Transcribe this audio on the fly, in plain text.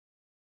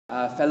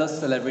fellow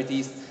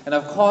celebrities, and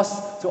of course,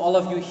 to all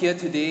of you here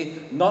today,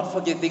 not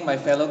forgetting my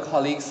fellow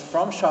colleagues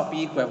from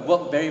Shopee who have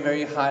worked very,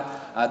 very hard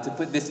to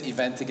put this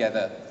event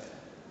together.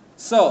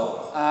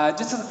 So,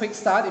 just as a quick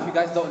start, if you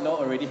guys don't know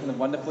already from the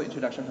wonderful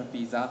introduction from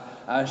Fiza,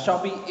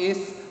 Shopee is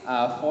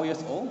 4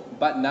 years old,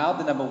 but now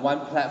the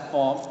 #1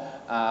 platform,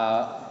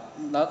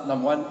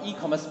 #1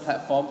 e-commerce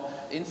platform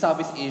in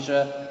Southeast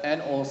Asia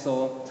and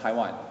also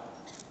Taiwan.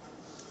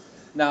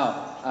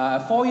 Now,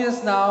 4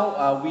 years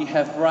now, we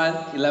have run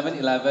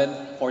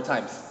 11/11 4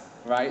 times,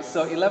 right?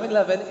 So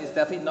 11/11 is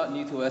definitely not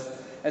new to us.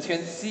 As you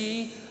can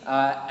see,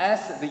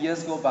 as the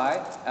years go by,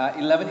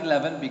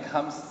 11/11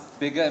 becomes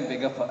bigger and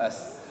bigger for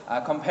us.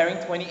 Comparing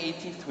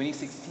 2018 to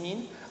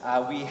 2016,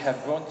 we have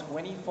grown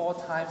 24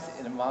 times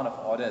in amount of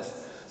orders.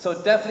 So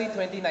definitely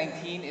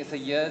 2019 is a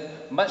year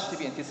much to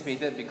be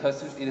anticipated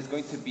because it is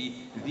going to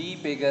be the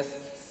biggest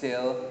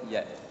sale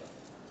yet.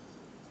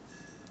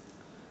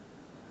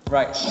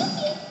 Right.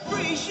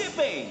 Free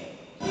shipping!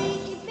 Free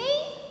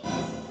shipping?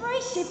 Free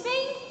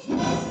shipping?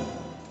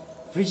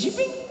 Free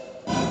shipping?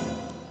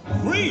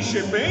 Free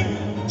shipping?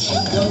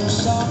 Go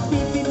shop,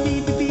 beep, beep,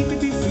 beep, beep,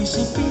 beep, beep, free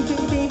shipping,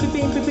 bing, bing, bing,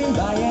 bing, bing, bing,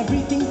 buy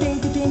everything, ding,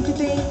 ding, ding,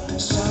 ding,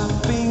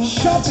 shopping,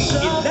 Shopee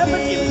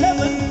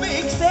 11/11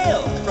 big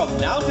sale! From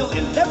now till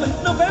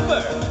 11th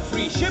November.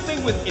 Free shipping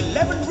with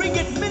 11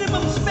 ringgit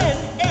minimum spend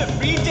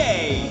every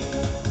day.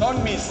 Don't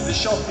miss the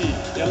Shopee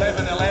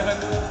 11/11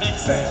 big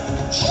sale.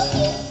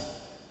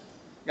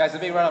 Guys, a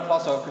big round of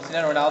applause for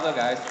Cristiano Ronaldo,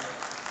 guys.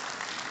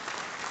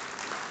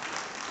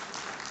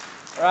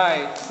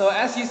 Right, so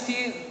as you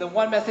see, the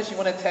one message we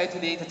want to tell you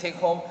today to take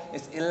home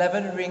is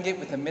 11 ringgit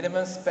with a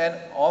minimum spend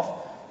of,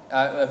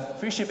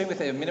 free shipping with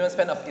a minimum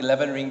spend of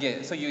 11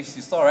 ringgit. So you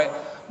saw, right?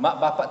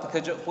 Mak bapak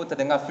terkejut pun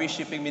terdengar free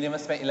shipping minimum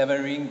spend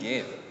 11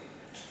 ringgit.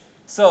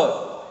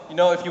 So, you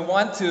know, if you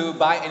want to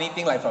buy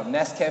anything like from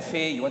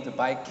Nescafe, you want to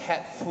buy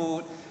cat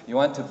food, you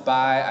want to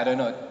buy, I don't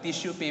know,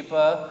 tissue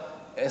paper,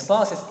 as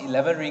long as it's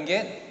 11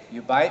 ringgit,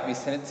 you buy it, we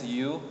send it to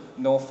you,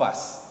 no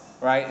fuss,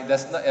 right? It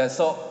does not,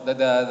 so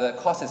the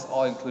cost is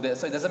all included.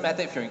 So it doesn't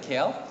matter if you're in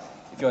KL,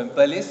 if you're in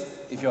Perlis,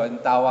 if you're in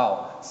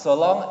Tawau. So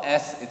long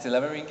as it's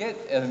 11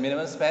 ringgit, as a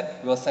minimum spend,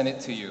 we'll send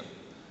it to you.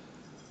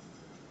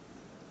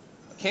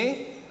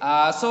 Okay,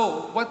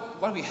 so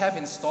what we have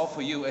in store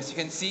for you, as you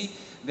can see,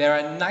 there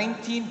are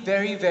 19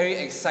 very, very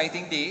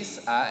exciting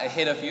days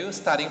ahead of you,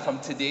 starting from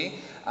today.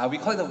 We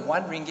call it the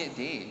 1 ringgit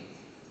day.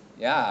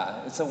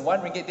 Yeah, it's a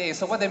 1 ringgit day.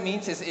 So what that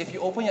means is if you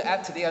open your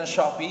app today on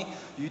Shopee,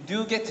 you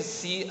do get to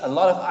see a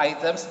lot of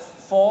items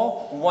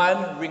for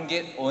 1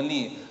 ringgit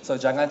only. So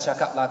jangan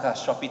cakap lah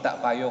Shopee tak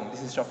payung.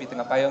 This is Shopee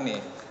tengah payung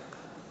ni.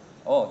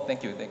 Oh,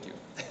 thank you, thank you.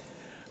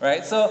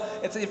 Right, so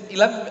it's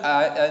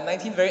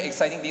 19 very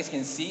exciting days.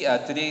 You can see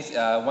today's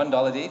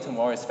 $1 day,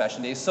 tomorrow is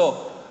fashion day.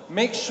 So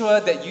make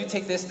sure that you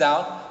take this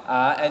down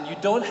and you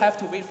don't have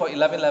to wait for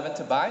 11/11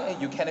 to buy.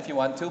 You can if you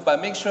want to, but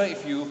make sure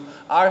if you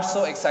are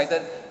so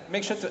excited,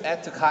 make sure to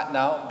add to cart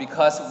now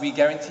because we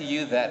guarantee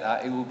you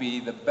that it will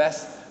be the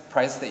best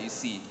price that you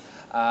see.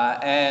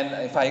 And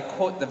if I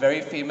quote the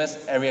very famous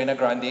Ariana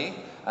Grande,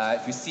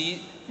 if you see it,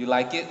 you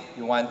like it,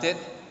 you want it,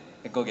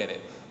 go get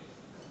it.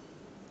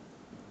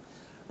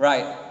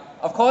 Right.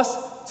 Of course,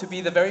 to be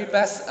the very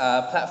best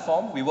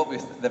platform, we work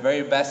with the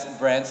very best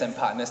brands and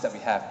partners that we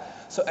have.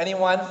 So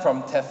anyone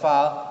from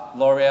Tefal,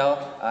 L'Oreal,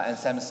 and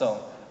Samsung.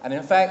 And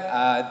in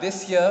fact,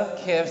 this year,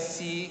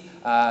 KFC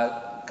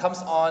comes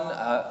on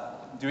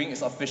during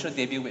its official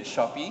debut with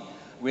Shopee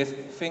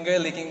with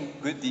finger-licking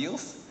good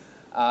deals.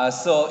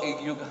 So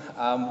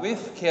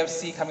with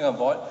KFC coming on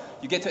board,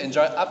 you get to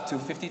enjoy up to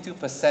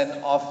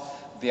 52% off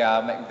their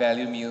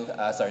McValue meal,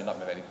 sorry, not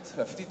McValue,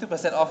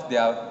 52% off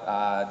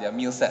their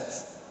meal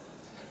sets.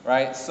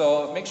 Right,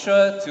 so make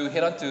sure to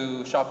head on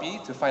to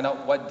Shopee to find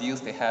out what deals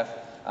they have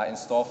in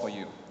store for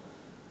you.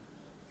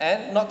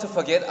 And not to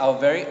forget our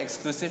very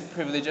exclusive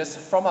privileges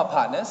from our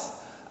partners.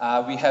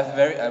 We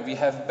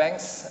have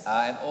banks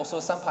and also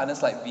some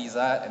partners like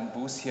Visa and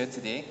Boost here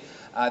today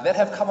that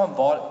have come on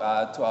board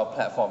to our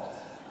platform.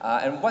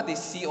 And what they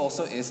see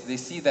also is they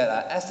see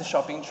that as the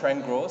shopping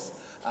trend grows,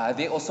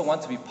 they also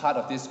want to be part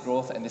of this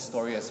growth and this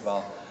story as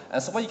well.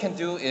 And so what you can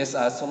do is,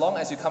 so long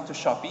as you come to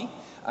Shopee,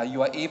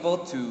 you are able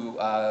to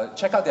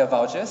check out their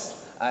vouchers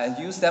and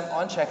use them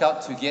on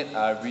checkout to get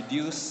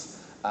reduced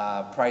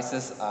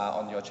prices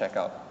on your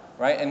checkout.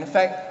 Right? And in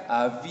fact,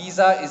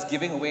 Visa is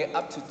giving away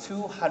up to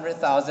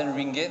 200,000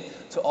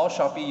 ringgit to all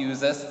Shopee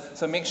users,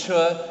 so make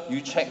sure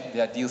you check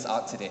their deals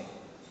out today.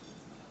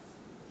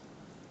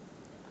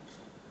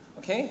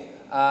 Okay,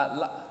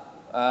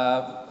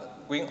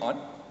 going on.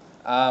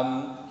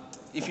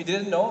 If you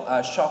didn't know,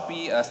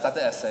 Shopee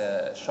started as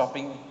a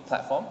shopping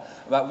platform,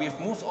 but we've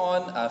moved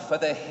on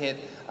further ahead,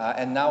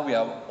 and now we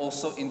are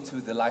also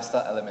into the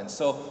lifestyle element.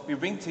 So we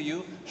bring to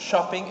you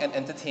shopping and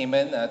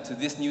entertainment to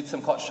this new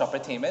term called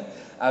Shoppertainment.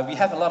 We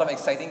have a lot of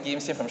exciting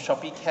games here from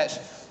Shopee Catch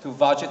to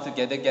Voucher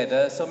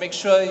Together. So make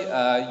sure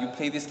you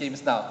play these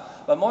games now.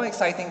 But more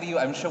excitingly,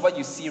 I'm sure what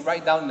you see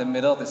right down in the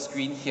middle of the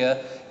screen here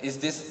is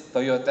this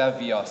Toyota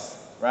Vios.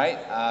 right?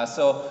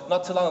 So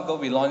not too long ago,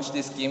 we launched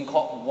this game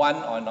called One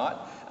or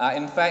Not.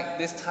 In fact,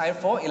 this time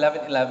for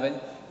 11/11,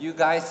 you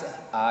guys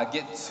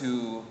get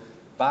to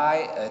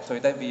buy a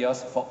Toyota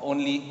Vios for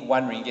only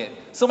ringgit.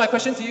 So my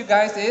question to you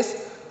guys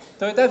is,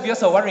 Toyota Vios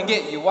for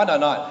ringgit, you want or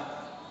not?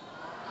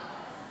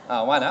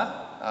 One,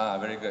 huh?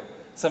 Very good.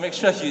 So make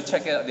sure you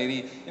check it out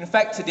daily. In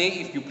fact, today,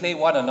 if you play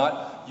One or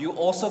Not, you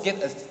also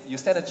you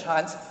stand a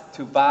chance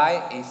to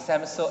buy a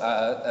Samsung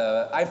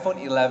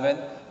iPhone 11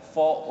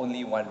 for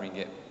only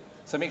ringgit.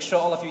 So make sure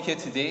all of you here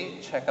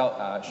today check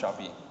out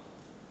Shopee,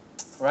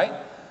 right?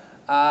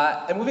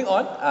 And moving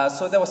on,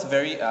 so that was a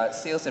very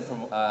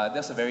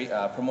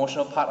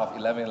promotional part of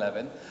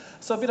 11/11.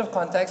 So a bit of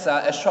context,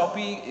 as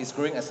Shopee is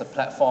growing as a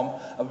platform,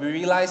 we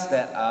realize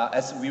that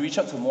as we reach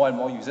out to more and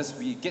more users,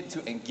 we get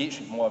to engage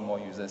with more and more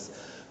users.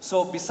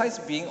 So besides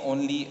being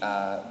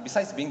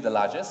the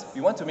largest,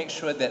 we want to make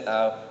sure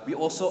that we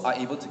also are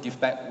able to give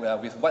back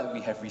with what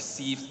we have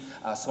received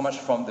so much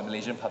from the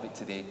Malaysian public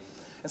today.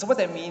 And so what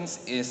that means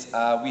is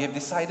we have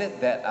decided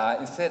that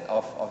instead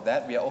of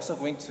that, we are also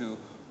going to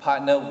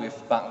partner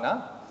with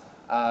Magna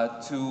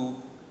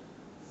to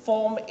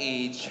form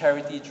a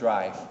charity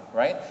drive,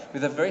 right?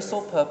 With the very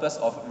sole purpose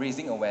of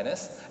raising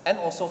awareness and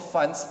also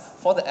funds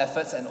for the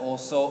efforts and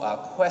also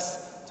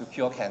quest to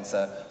cure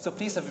cancer. So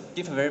please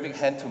give a very big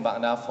hand to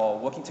Magna for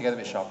working together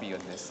with Shopee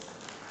on this.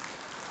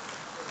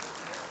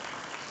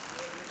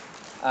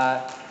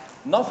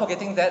 Not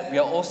forgetting that, we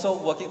are also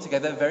working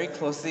together very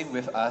closely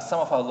with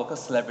some of our local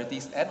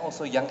celebrities and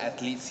also young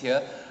athletes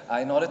here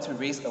in order to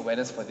raise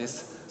awareness for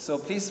this. So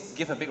please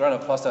give a big round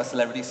of applause to our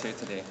celebrities here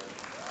today.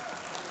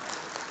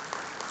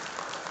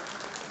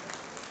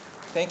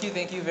 Thank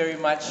you very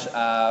much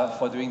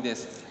for doing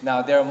this.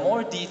 Now, there are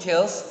more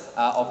details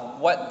of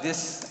what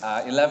this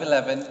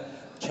 11/11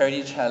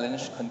 Charity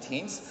Challenge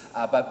contains,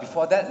 but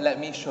before that, let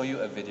me show you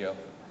a video.